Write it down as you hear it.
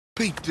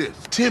Peep this.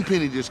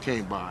 Tenpenny just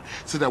came by.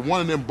 Said that one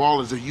of them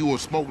ballers that you and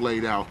Smoke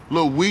laid out,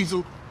 Lil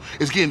Weasel,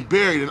 is getting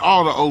buried and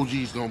all the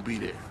OGs gonna be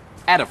there.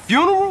 At a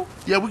funeral?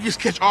 Yeah, we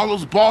just catch all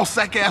those ball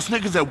sack ass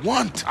niggas at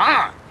one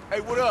time. Hey,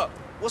 what up?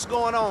 What's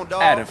going on,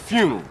 dog? At a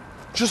funeral.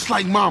 Just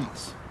like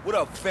mamas. What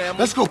up, family?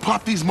 Let's go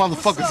pop these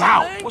motherfuckers What's up,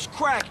 out. man? What's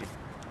cracking?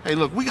 Hey,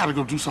 look, we gotta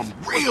go do something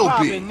real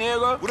big.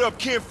 Nigga? What up,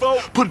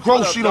 kinfolk? Put Grove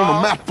What up, Street on the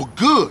dog? map for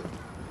good.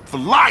 For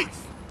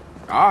life.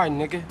 All right,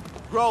 nigga.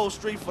 Grove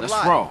Street for Let's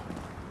life. roll.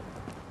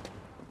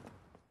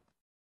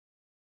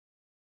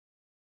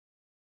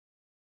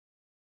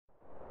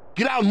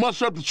 Get out and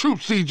muster up the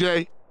troops,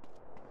 CJ.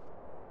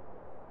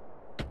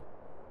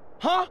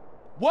 Huh?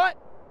 What?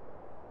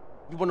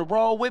 You wanna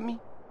roll with me?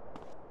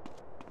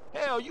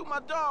 Hell, you my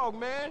dog,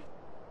 man.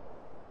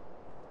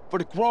 For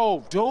the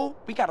Grove, dude.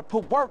 We gotta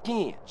put work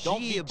in. Don't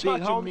be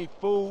touching me,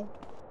 fool.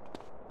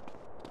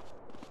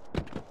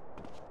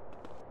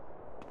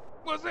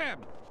 What's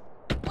happening?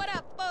 What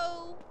up,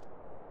 fool?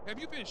 Have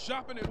you been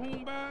shopping at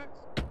Home Buys?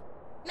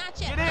 Not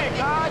yet. Get in,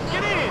 guys,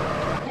 get in.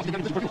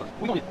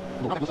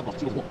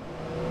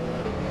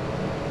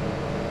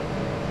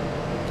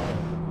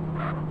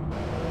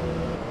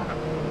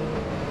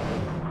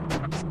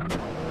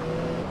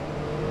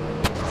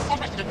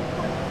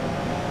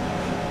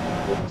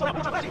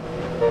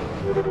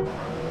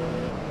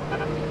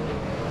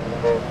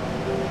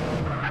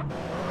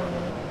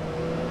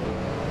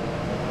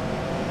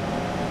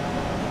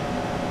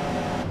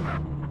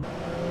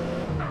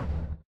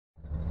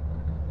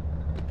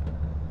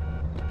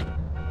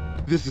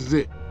 This is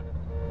it.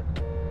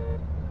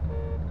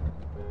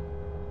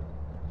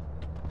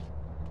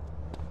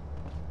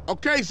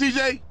 Okay,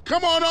 CJ,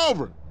 come on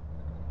over.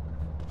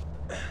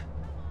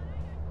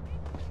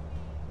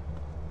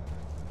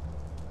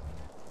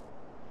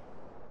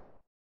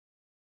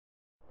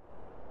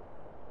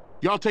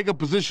 Y'all take up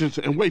positions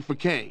and wait for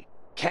Kane.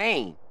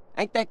 Kane?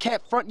 Ain't that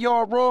cat front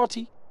yard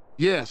royalty?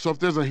 Yeah, so if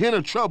there's a hint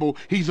of trouble,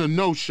 he's a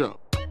no-show.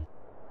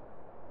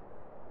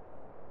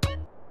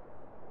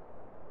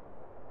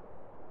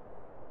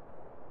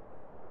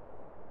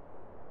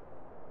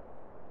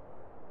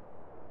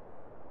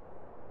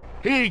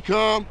 Here he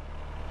come.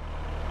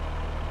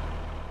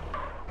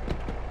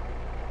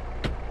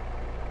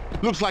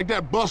 Looks like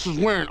that buster's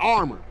wearing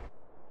armor.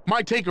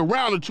 Might take a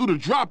round or two to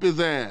drop his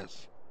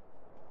ass.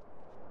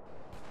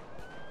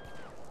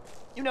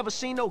 You never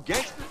seen no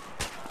gangster?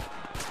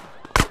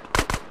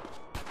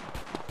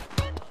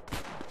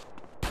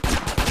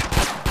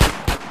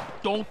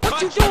 Don't What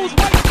touch you dudes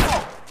me. waiting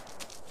for?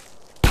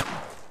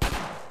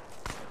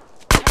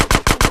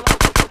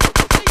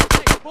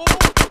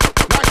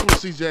 Nice one,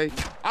 CJ.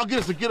 I'll get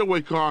us a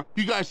getaway car.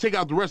 You guys take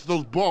out the rest of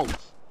those ballers.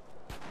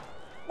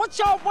 What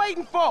y'all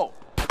waiting for?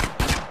 Punk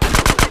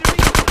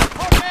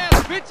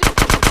ass bitches.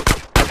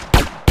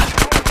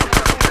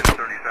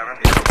 37.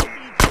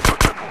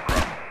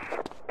 Sepulcros.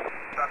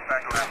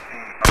 Suspect last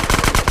seen.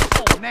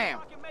 Oh, now.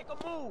 Fucking make a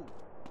move.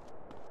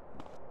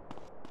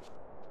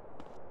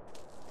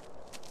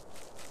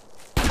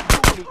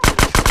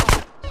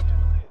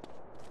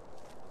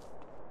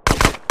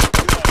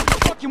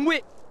 Fucking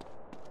with.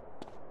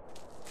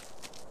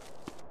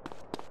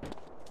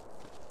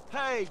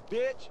 Hey,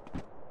 bitch.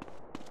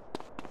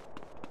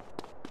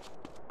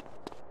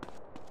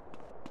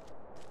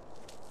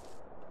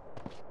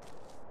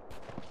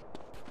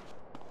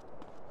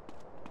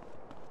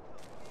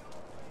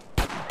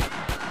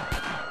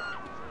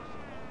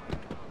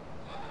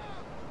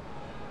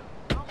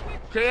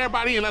 Okay,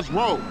 everybody in, let's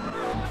roll.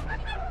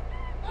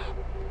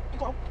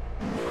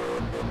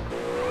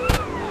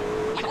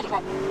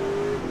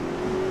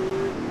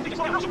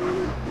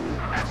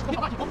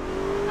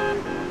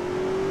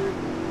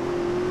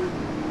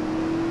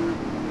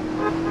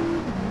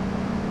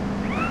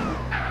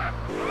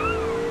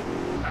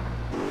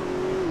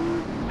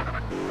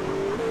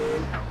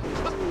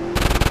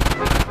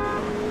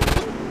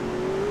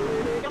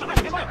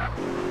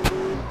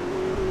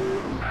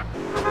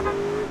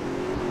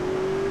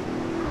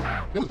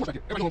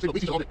 Everybody hold on,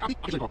 take a all day.